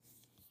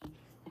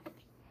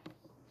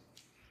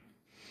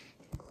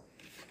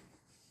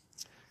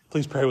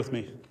Please pray with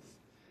me.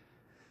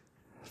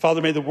 Father,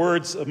 may the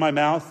words of my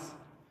mouth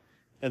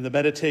and the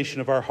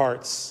meditation of our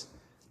hearts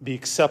be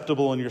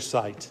acceptable in your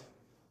sight.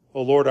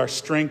 O Lord, our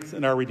strength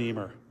and our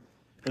Redeemer.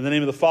 In the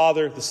name of the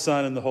Father, the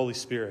Son, and the Holy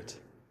Spirit.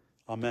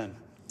 Amen.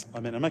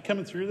 Amen. Am I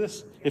coming through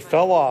this? It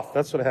fell off.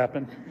 That's what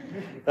happened.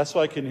 That's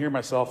why I couldn't hear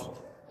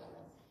myself.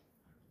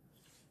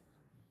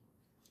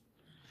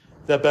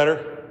 Is that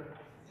better?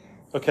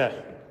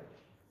 Okay.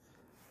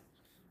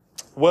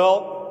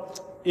 Well,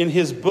 in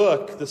his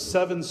book, The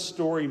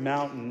Seven-Story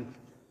Mountain,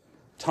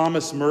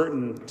 Thomas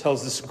Merton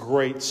tells this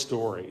great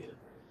story.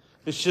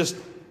 It's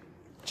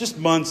just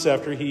months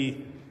after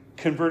he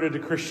converted to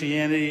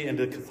Christianity and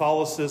to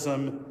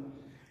Catholicism.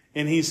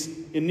 And he's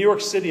in New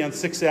York City on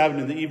 6th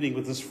Avenue in the evening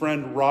with his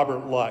friend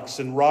Robert Lux.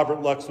 And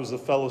Robert Lux was a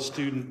fellow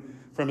student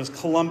from his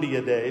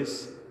Columbia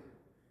days.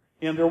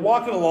 And they're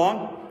walking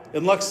along,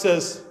 and Lux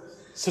says,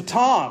 "So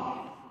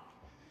Tom,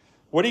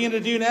 what are you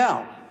going to do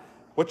now?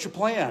 What's your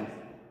plan?"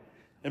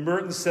 And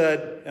Merton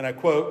said, and I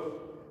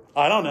quote,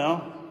 "I don't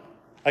know.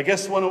 I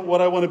guess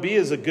what I want to be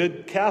is a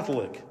good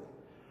Catholic.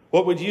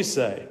 What would you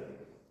say?"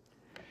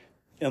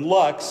 And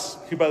Lux,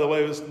 who, by the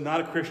way, was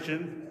not a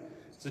Christian,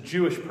 is a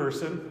Jewish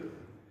person,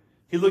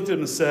 he looked at him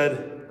and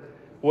said,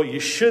 "What you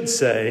should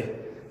say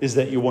is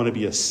that you want to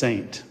be a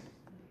saint."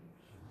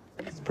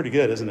 It's pretty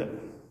good, isn't it?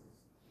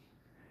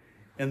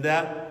 And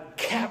that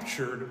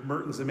captured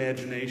Merton's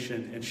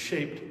imagination and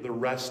shaped the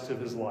rest of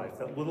his life.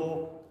 That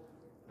little,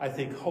 I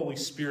think, Holy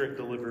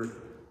Spirit-delivered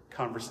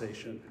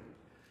conversation.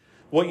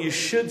 What you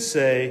should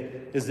say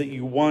is that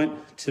you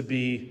want to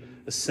be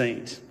a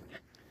saint.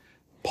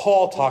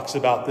 Paul talks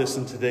about this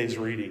in today's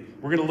reading.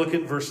 We're going to look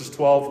at verses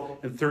 12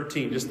 and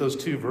 13, just those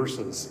two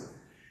verses.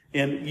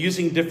 And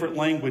using different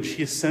language,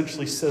 he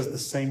essentially says the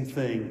same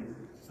thing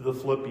to the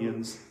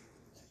Philippians.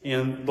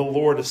 And the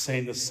Lord is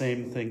saying the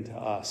same thing to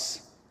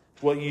us.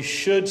 What you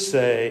should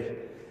say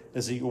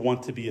is that you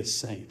want to be a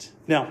saint.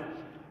 Now,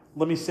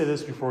 let me say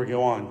this before we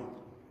go on.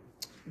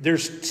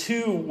 There's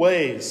two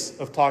ways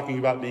of talking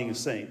about being a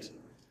saint.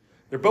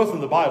 They're both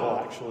in the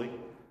Bible, actually.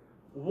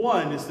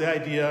 One is the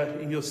idea,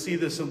 and you'll see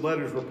this in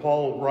letters where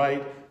Paul will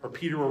write, or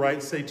Peter will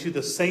write, say, "To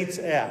the saints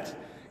at."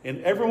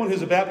 And everyone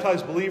who's a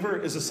baptized believer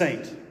is a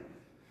saint.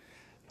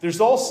 There's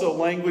also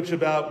language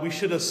about we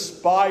should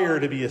aspire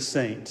to be a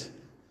saint.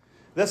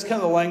 That's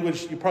kind of the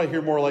language you probably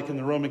hear more like in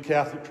the Roman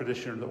Catholic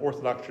tradition or the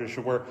Orthodox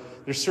tradition, where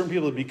there's certain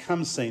people that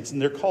become saints.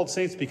 And they're called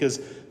saints because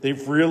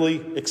they've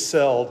really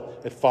excelled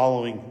at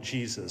following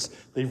Jesus.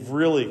 They've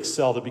really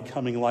excelled at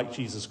becoming like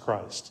Jesus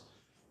Christ.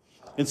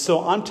 And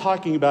so I'm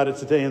talking about it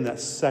today in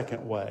that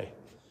second way.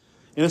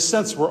 In a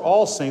sense, we're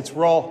all saints.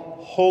 We're all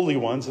holy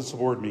ones, that's what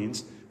the word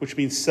means, which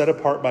means set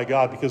apart by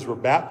God because we're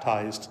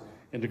baptized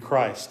into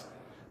Christ.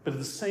 But at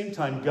the same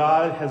time,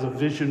 God has a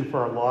vision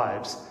for our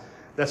lives.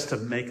 That's to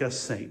make us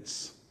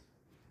saints,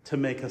 to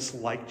make us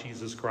like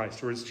Jesus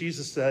Christ. Or as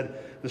Jesus said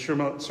in the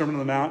Sermon on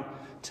the Mount,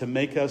 to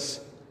make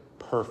us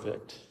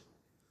perfect.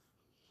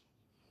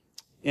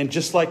 And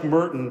just like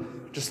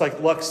Merton, just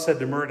like Lux said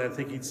to Merton, I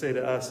think he'd say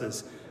to us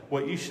is,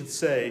 what you should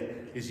say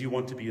is you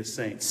want to be a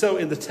saint. So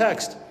in the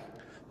text,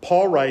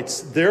 Paul writes,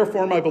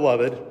 "Therefore, my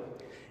beloved,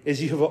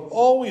 as you have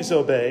always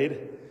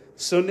obeyed,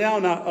 so now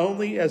not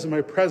only as in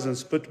my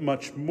presence, but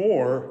much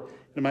more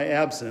in my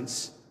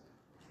absence,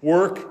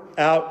 work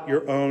out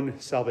your own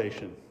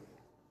salvation."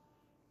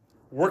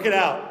 Work it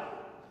out.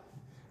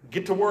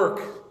 Get to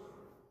work.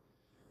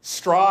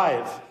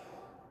 Strive.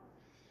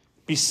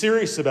 Be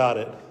serious about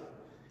it.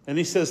 And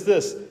he says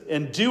this,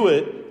 "And do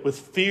it with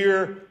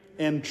fear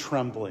and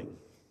trembling."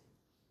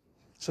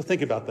 So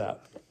think about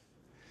that.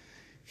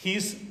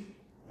 He's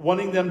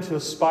wanting them to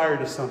aspire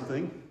to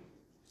something.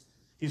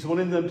 He's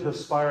wanting them to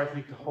aspire, I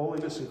think, to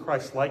holiness and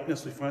Christ's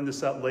likeness. We find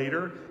this out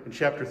later in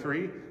chapter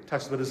 3. He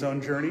talks about his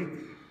own journey,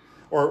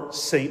 or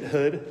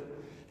sainthood.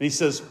 And he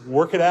says,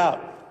 work it out.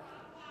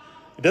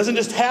 It doesn't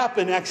just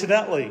happen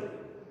accidentally.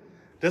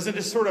 It doesn't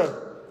just sort of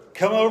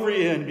come over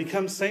you and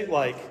become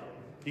saint-like.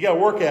 You got to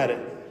work at it.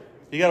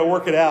 You got to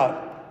work it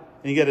out.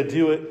 And you got to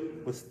do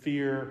it with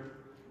fear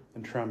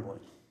and trembling.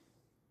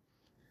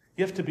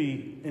 You have to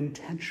be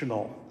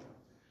intentional.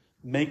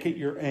 Make it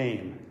your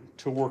aim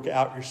to work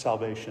out your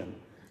salvation.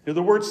 You know,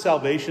 the word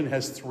salvation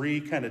has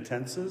three kind of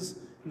tenses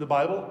in the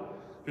Bible.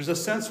 There's a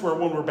sense where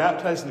when we're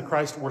baptized into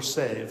Christ, we're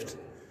saved.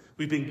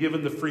 We've been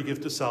given the free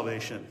gift of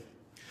salvation.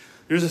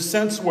 There's a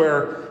sense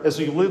where, as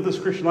we live this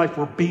Christian life,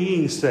 we're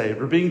being saved.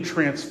 We're being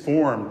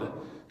transformed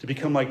to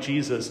become like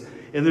Jesus.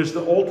 And there's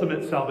the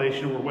ultimate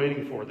salvation we're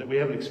waiting for that we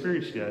haven't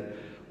experienced yet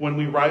when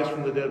we rise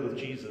from the dead with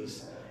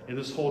Jesus and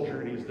this whole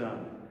journey is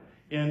done.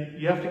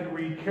 And you have to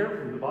read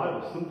carefully the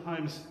Bible.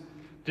 Sometimes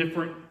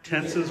different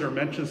tenses are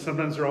mentioned.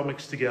 Sometimes they're all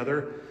mixed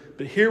together.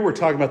 But here we're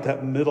talking about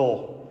that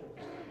middle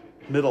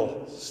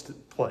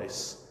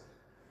place.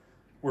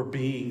 We're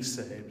being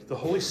saved. The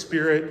Holy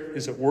Spirit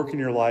is at work in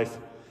your life,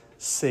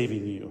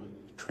 saving you,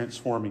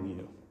 transforming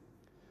you.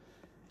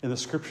 And the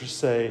scriptures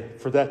say,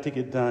 for that to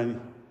get done,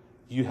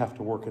 you have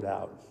to work it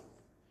out.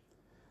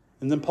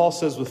 And then Paul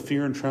says, with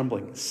fear and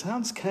trembling. It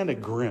sounds kind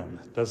of grim,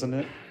 doesn't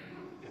it?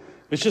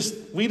 It's just,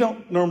 we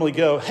don't normally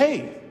go,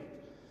 hey,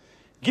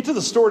 get to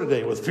the store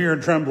today with fear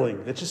and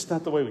trembling. It's just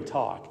not the way we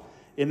talk.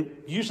 And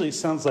usually it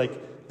sounds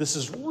like this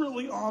is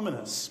really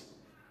ominous.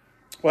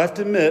 Well, I have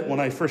to admit, when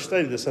I first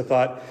studied this, I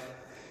thought,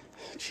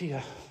 gee,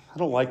 I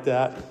don't like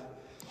that.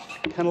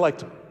 I kind of like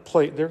to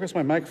play. There goes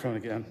my microphone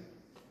again.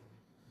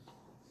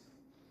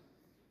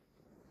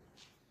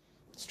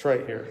 Let's try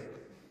it here.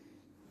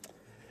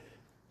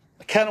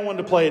 I kind of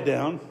wanted to play it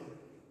down.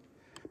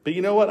 But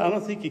you know what? I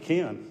don't think you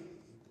can.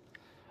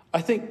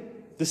 I think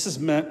this is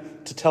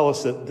meant to tell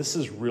us that this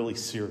is really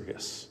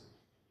serious.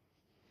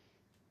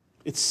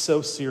 It's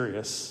so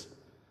serious,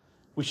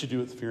 we should do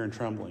it with fear and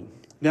trembling.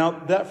 Now,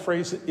 that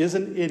phrase is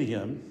an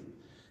idiom.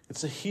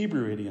 It's a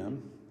Hebrew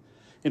idiom.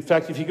 In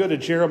fact, if you go to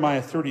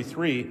Jeremiah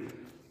 33,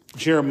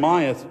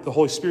 Jeremiah, the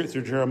Holy Spirit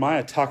through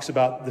Jeremiah, talks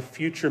about the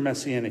future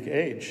messianic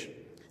age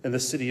and the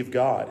city of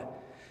God.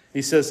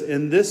 He says,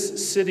 "And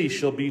this city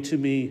shall be to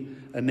me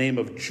a name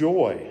of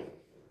joy,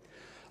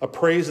 a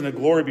praise and a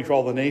glory before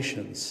all the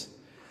nations,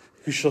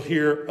 who shall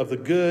hear of the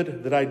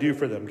good that I do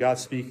for them," God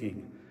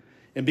speaking.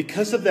 "And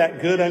because of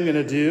that good I'm going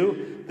to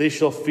do, they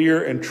shall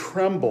fear and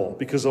tremble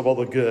because of all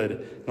the good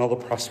and all the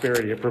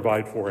prosperity I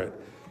provide for it."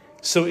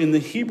 So in the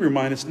Hebrew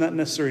mind, it's not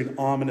necessarily an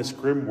ominous,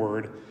 grim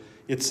word.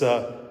 It's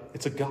a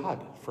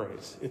God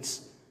phrase.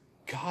 It's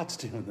God's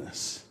doing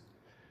this.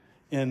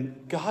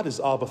 And God is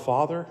Abba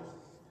Father.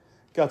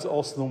 God's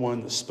also the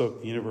one that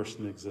spoke the universe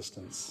into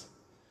existence.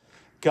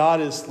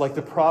 God is like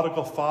the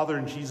prodigal father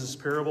in Jesus'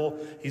 parable.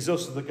 He's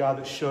also the God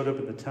that showed up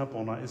in the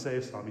temple in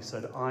Isaiah's time. He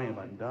said, "I am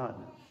undone."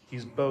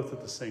 He's both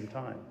at the same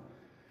time.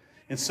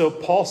 And so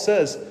Paul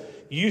says,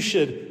 you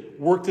should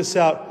work this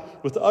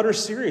out with utter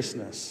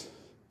seriousness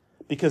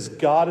because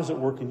God is at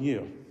work in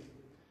you.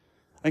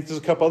 I think there's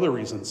a couple other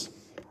reasons.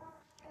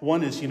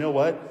 One is, you know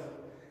what?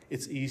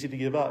 It's easy to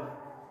give up.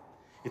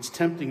 It's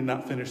tempting to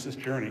not finish this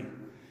journey.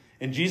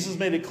 And Jesus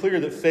made it clear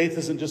that faith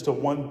isn't just a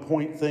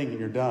one-point thing and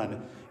you're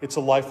done. It's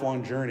a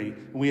lifelong journey.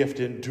 And we have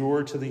to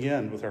endure to the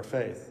end with our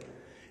faith.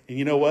 And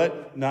you know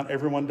what? Not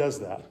everyone does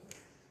that.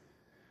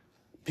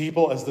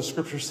 People, as the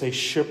scriptures say,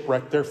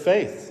 shipwreck their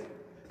faith.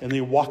 And they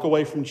walk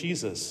away from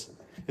Jesus.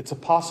 It's a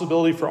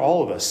possibility for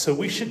all of us. So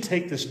we should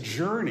take this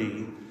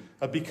journey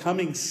of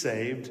becoming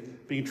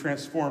saved, being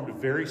transformed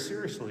very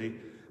seriously,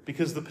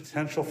 because the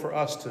potential for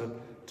us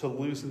to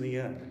lose in the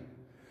end.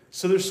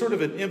 So there's sort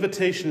of an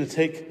invitation to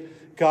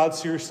take God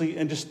seriously,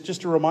 and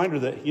just a reminder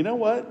that, you know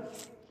what?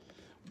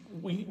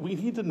 We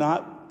need to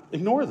not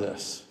ignore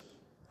this.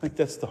 I think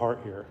that's the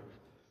heart here.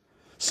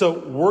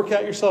 So work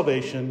out your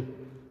salvation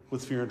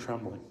with fear and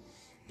trembling.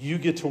 You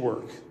get to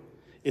work.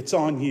 It's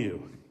on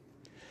you.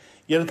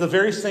 Yet at the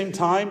very same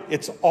time,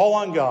 it's all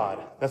on God.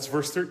 That's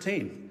verse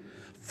 13.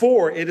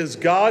 "For it is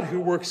God who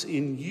works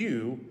in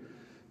you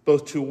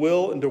both to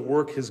will and to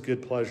work his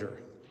good pleasure."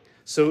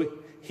 So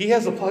he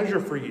has a pleasure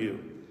for you,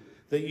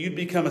 that you'd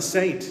become a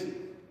saint,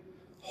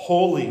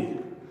 holy,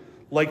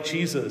 like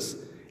Jesus.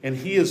 And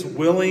he is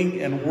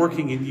willing and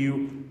working in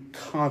you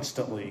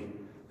constantly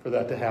for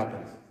that to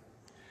happen.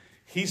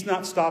 He's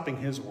not stopping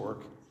his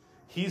work.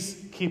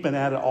 He's keeping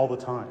at it all the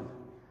time.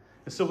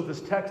 And so what this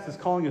text is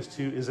calling us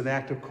to is an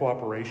act of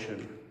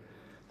cooperation,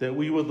 that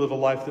we would live a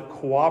life that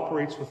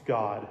cooperates with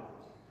God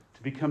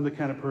to become the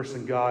kind of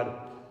person God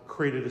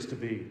created us to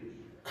be,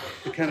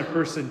 the kind of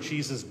person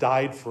Jesus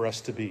died for us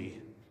to be,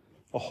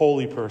 a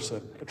holy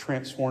person, a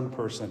transformed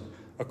person,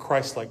 a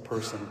Christ-like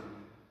person,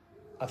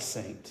 a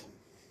saint.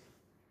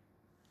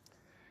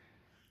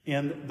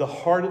 And the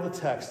heart of the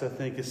text, I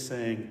think, is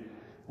saying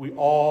we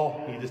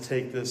all need to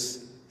take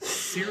this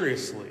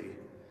seriously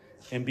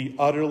and be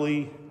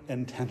utterly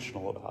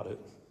intentional about it.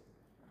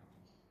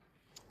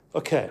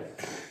 Okay.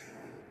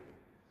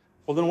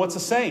 Well, then what's a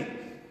saint?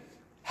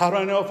 How do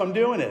I know if I'm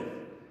doing it?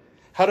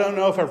 How do I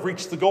know if I've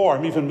reached the goal or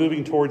I'm even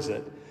moving towards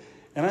it?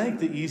 And I think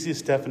the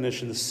easiest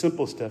definition, the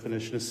simplest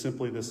definition is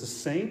simply this. A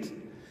saint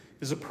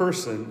is a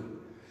person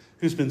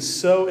who's been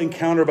so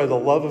encountered by the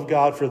love of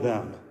God for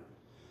them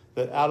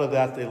that out of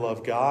that they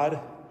love God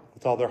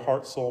with all their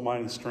heart, soul,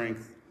 mind, and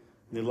strength.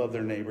 And they love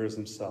their neighbors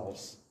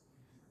themselves.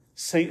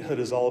 Sainthood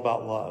is all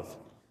about love.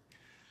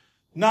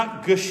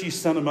 Not gushy,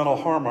 sentimental,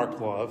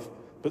 hallmark love,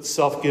 but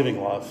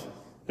self-giving love.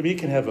 I mean, you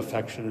can have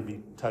affection and be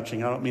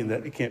touching. I don't mean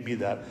that. It can't be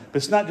that. But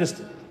it's not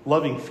just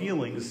loving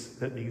feelings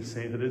that means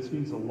sainthood. It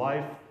means a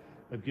life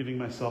of giving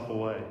myself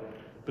away.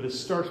 But it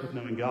starts with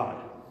knowing God.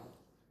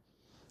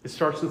 It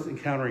starts with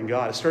encountering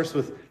God. It starts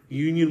with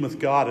union with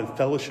God and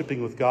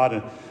fellowshipping with God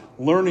and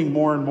learning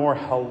more and more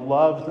how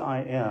loved I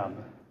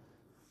am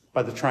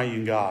by the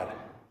triune God.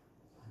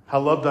 How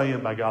loved I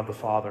am by God the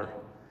Father.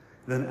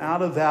 Then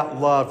out of that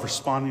love,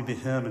 responding to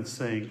him and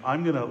saying,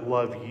 I'm going to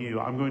love you.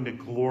 I'm going to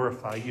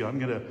glorify you. I'm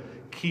going to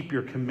keep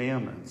your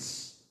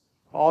commandments.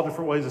 All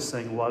different ways of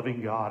saying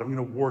loving God. I'm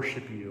going to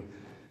worship you.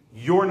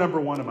 You're number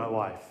one in my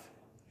life.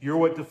 You're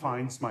what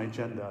defines my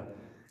agenda.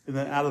 And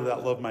then out of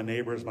that, love my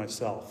neighbor as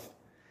myself.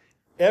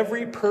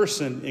 Every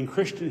person in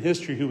Christian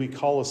history who we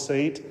call a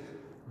saint,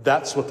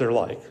 that's what they're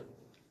like.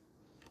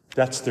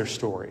 That's their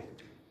story.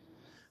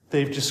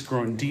 They've just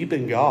grown deep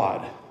in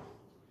God.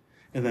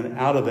 And then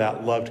out of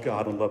that, loved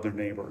God and loved their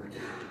neighbor.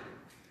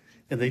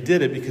 And they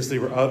did it because they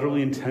were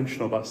utterly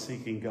intentional about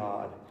seeking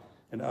God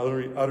and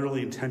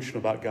utterly intentional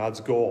about God's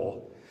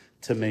goal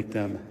to make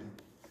them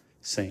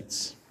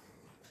saints.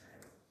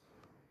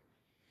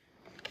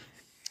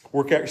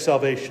 Work out your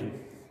salvation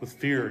with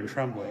fear and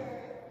trembling,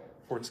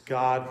 for it's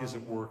God who's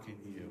at work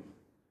in you.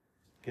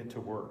 Get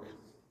to work.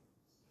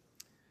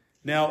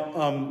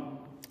 Now,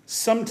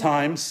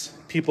 sometimes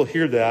people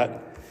hear that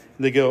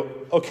and they go,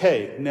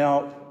 okay,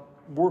 now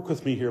work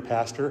with me here,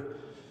 Pastor.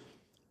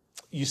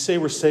 You say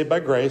we're saved by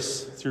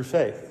grace through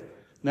faith.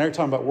 Now you're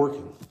talking about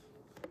working.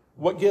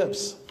 What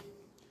gives?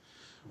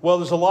 Well,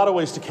 there's a lot of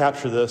ways to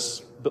capture this,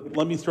 but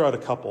let me throw out a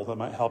couple that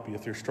might help you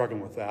if you're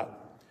struggling with that.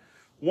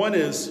 One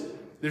is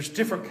there's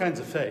different kinds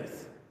of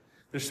faith.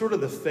 There's sort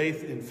of the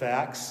faith in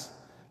facts.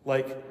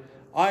 Like,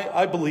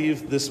 I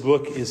believe this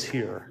book is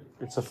here.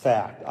 It's a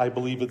fact. I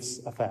believe it's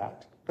a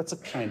fact. That's a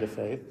kind of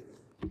faith.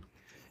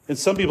 And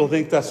some people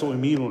think that's what we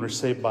mean when we're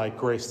saved by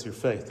grace through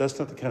faith. That's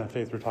not the kind of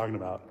faith we're talking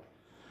about.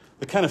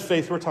 The kind of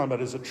faith we're talking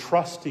about is a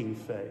trusting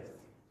faith.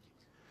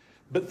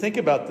 But think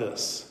about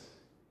this.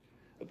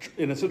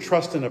 And it's a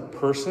trust in a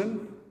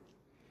person.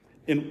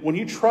 And when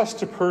you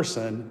trust a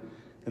person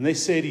and they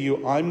say to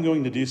you, I'm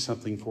going to do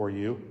something for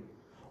you,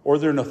 or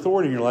they're an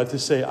authority in your life, they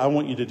say, I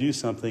want you to do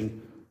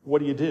something, what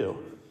do?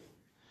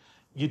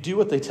 You do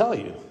what they tell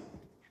you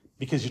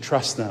because you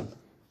trust them,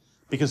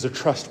 because they're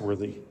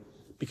trustworthy,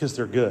 because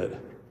they're good.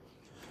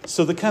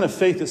 So the kind of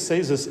faith that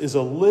saves us is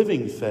a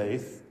living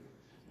faith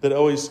that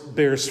always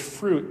bears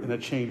fruit in a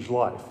changed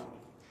life.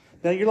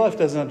 Now, your life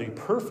doesn't have to be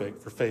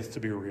perfect for faith to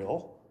be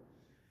real.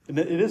 And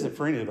it isn't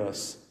for any of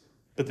us,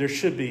 but there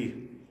should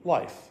be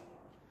life.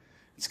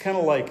 It's kind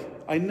of like,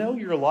 I know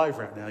you're alive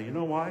right now. You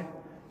know why?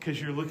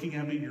 Because you're looking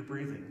at me and you're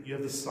breathing. You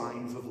have the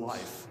signs of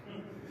life.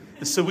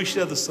 And so we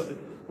should have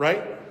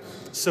right?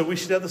 So we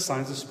should have the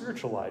signs of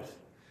spiritual life,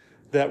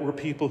 that we're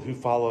people who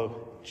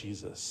follow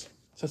Jesus.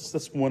 So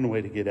that's one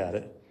way to get at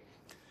it.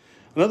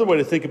 Another way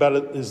to think about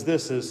it is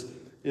this,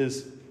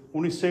 is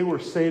when we say we're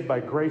saved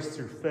by grace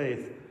through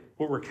faith,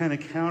 what we're kind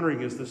of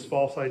countering is this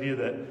false idea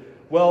that,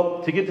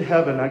 well, to get to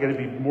heaven, I got to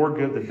be more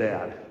good than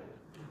bad.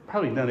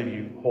 Probably none of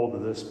you hold to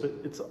this, but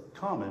it's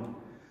common.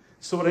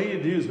 So what I need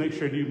to do is make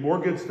sure I do more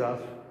good stuff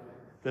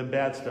than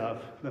bad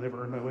stuff, then I've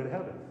earned my way to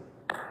heaven.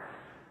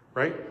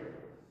 Right?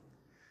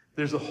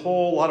 There's a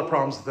whole lot of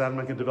problems with that I'm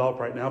not going to develop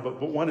right now,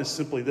 but one is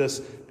simply this.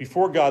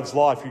 Before God's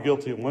law, if you're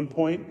guilty at one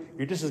point,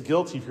 you're just as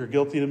guilty if you're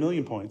guilty at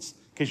 1,000,000 points,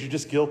 because you're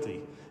just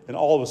guilty. And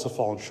all of us have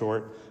fallen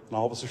short, and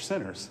all of us are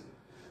sinners.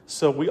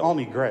 So we all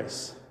need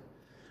grace.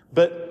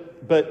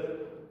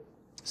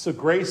 So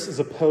grace is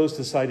opposed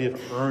to this idea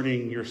of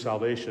earning your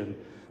salvation,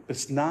 but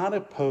it's not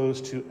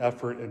opposed to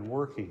effort and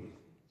working.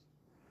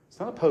 It's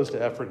not opposed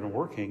to effort and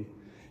working.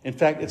 In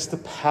fact, it's the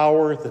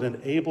power that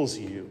enables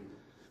you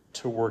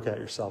to work out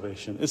your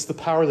salvation. It's the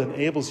power that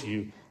enables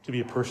you to be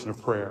a person of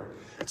prayer.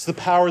 It's the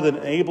power that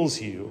enables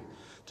you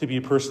to be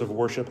a person of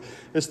worship.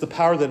 It's the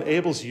power that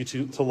enables you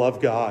to love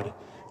God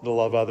and to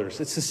love others.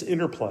 It's this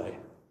interplay.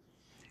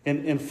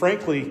 And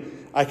frankly,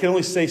 I can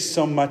only say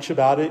so much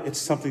about it. It's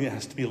something that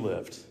has to be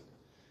lived.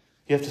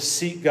 You have to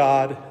seek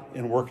God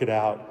and work it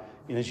out.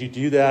 And as you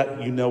do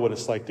that, you know what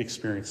it's like to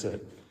experience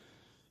it.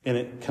 And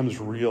it comes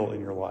real in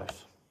your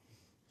life.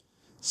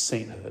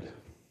 Sainthood.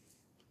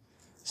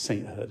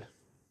 Sainthood.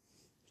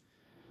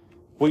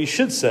 What you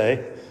should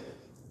say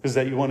is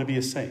that you want to be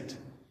a saint.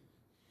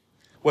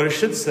 What I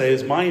should say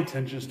is my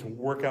intention is to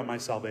work out my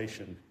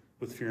salvation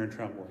with fear and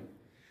trembling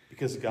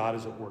because God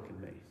is at work in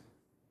me.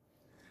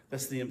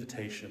 That's the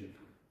invitation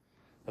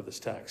of this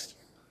text.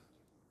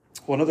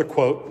 One other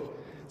quote.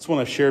 It's one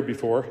I've shared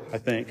before, I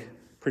think.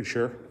 Pretty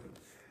sure.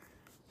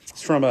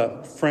 It's from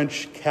a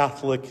French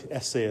Catholic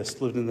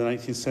essayist lived in the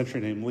 19th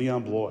century named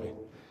Leon Bloy.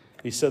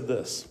 He said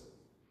this: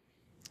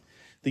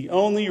 the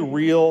only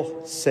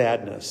real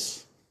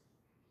sadness,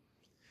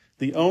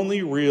 the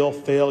only real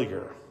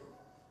failure,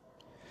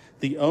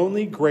 the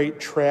only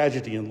great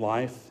tragedy in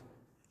life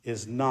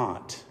is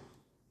not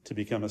to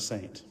become a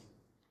saint.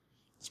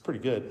 It's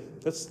pretty good.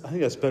 I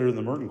think that's better than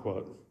the Merton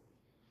quote.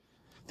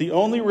 The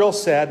only real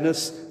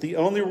sadness, the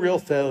only real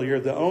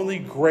failure, the only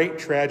great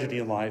tragedy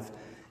in life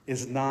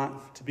is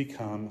not to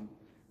become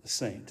a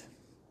saint.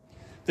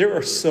 There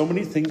are so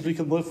many things we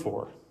can live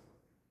for.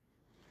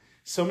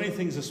 So many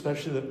things,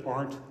 especially that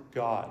aren't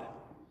God.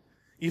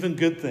 Even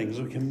good things,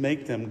 we can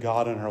make them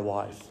God in our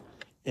life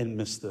and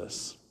miss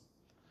this.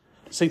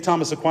 St.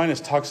 Thomas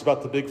Aquinas talks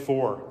about the big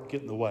four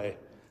get in the way: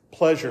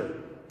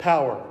 pleasure,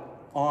 power,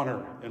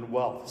 honor, and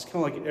wealth. It's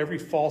kind of like every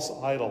false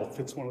idol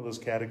fits one of those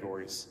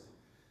categories.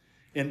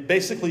 And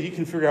basically, you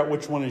can figure out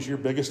which one is your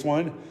biggest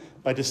one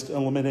by just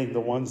eliminating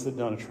the ones that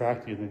don't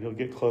attract you. Then you'll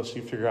get close.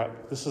 You figure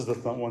out, this is the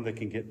one that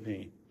can get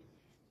me.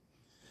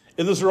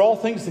 And those are all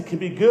things that can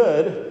be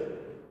good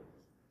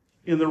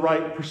in the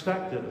right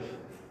perspective.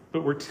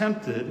 But we're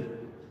tempted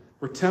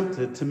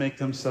to make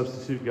them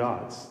substitute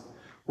gods.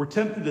 We're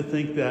tempted to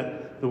think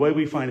that the way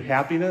we find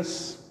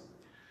happiness,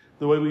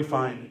 The way we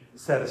find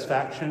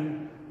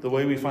satisfaction, the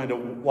way we find a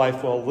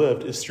life well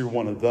lived is through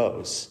one of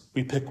those.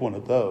 We pick one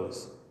of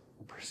those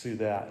and pursue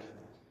that.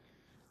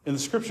 And the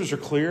scriptures are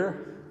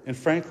clear, and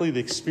frankly, the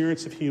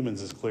experience of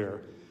humans is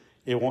clear.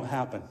 It won't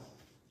happen.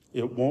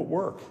 It won't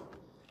work.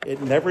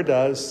 It never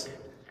does.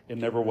 It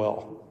never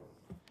will.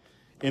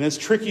 And it's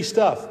tricky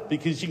stuff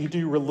because you can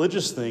do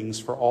religious things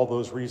for all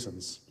those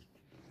reasons.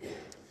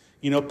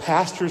 You know,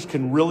 pastors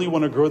can really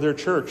want to grow their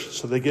church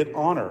so they get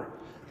honor.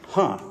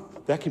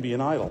 That can be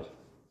an idol.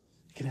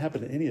 It can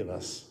happen to any of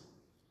us.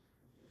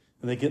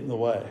 And they get in the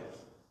way.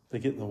 They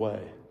get in the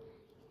way.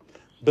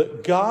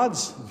 But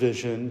God's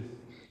vision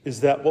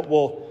is that what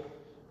will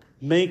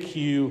make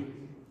you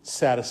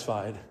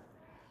satisfied,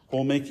 what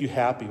will make you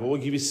happy, what will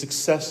give you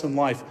success in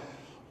life,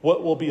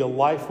 what will be a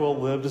life well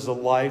lived is a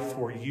life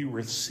where you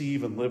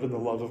receive and live in the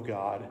love of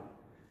God,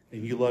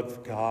 and you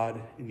love God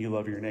and you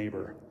love your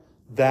neighbor.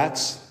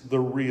 That's the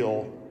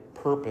real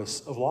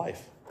purpose of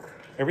life.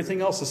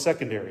 Everything else is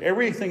secondary.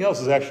 Everything else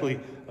is actually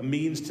a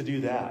means to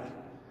do that.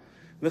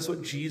 And that's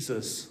what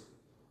Jesus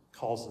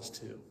calls us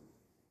to.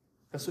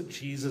 That's what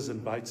Jesus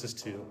invites us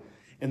to.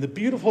 And the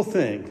beautiful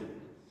thing,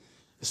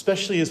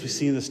 especially as we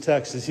see in this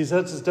text, is he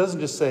doesn't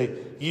just say,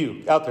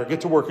 you, out there,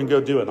 get to work and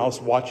go do it, and I'll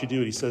just watch you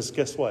do it. He says,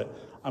 guess what?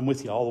 I'm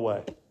with you all the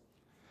way.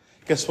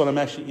 Guess what? I'm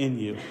actually in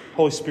you.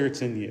 Holy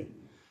Spirit's in you.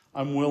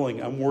 I'm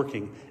willing. I'm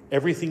working.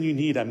 Everything you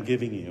need, I'm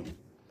giving you.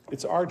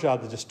 It's our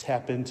job to just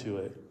tap into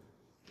it,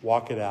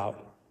 walk it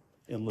out,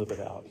 and live it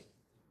out.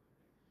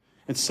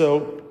 And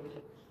so,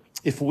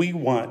 if we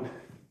want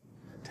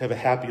to have a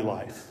happy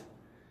life,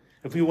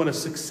 if we want a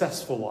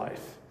successful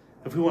life,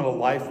 if we want a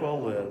life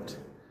well lived,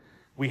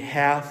 we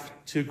have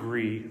to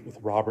agree with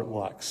Robert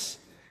Lux.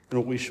 And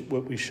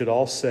what we should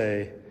all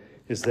say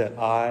is that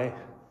I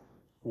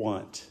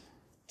want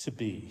to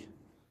be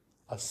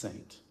a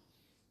saint.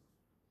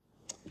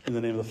 In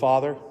the name of the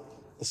Father,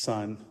 the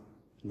Son,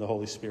 and the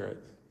Holy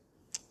Spirit.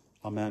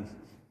 Amen.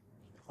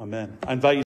 Amen. I invite you